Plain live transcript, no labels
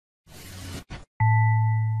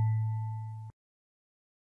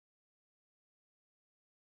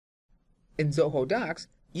In Zoho Docs,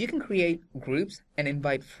 you can create groups and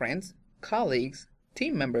invite friends, colleagues,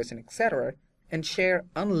 team members, and etc., and share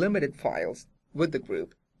unlimited files with the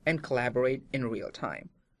group and collaborate in real time.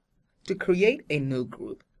 To create a new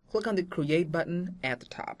group, click on the Create button at the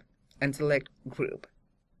top and select Group.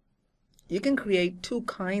 You can create two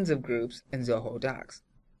kinds of groups in Zoho Docs.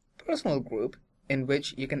 Personal group, in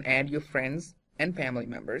which you can add your friends and family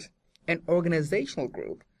members, and organizational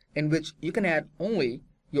group, in which you can add only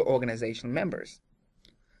your organizational members.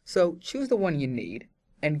 So choose the one you need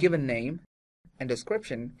and give a name and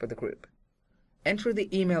description for the group. Enter the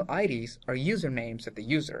email IDs or usernames of the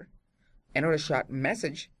user, enter a short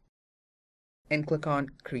message, and click on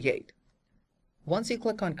Create. Once you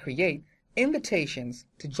click on Create, invitations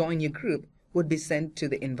to join your group would be sent to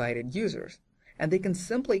the invited users, and they can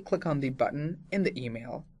simply click on the button in the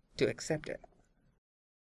email to accept it.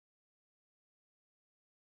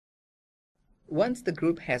 Once the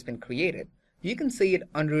group has been created, you can see it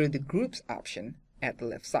under the Groups option at the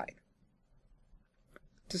left side.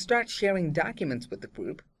 To start sharing documents with the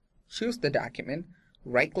group, choose the document,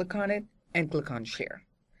 right-click on it, and click on Share.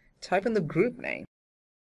 Type in the group name,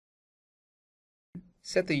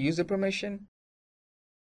 set the user permission,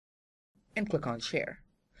 and click on Share.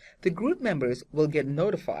 The group members will get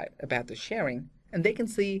notified about the sharing, and they can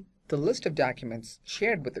see the list of documents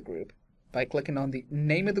shared with the group by clicking on the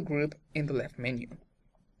name of the group in the left menu.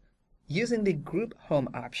 Using the Group Home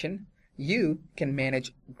option, you can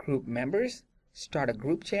manage group members, start a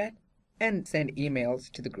group chat, and send emails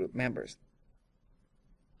to the group members.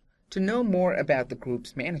 To know more about the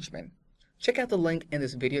group's management, check out the link in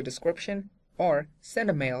this video description or send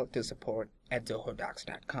a mail to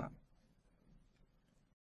support@zohodocs.com.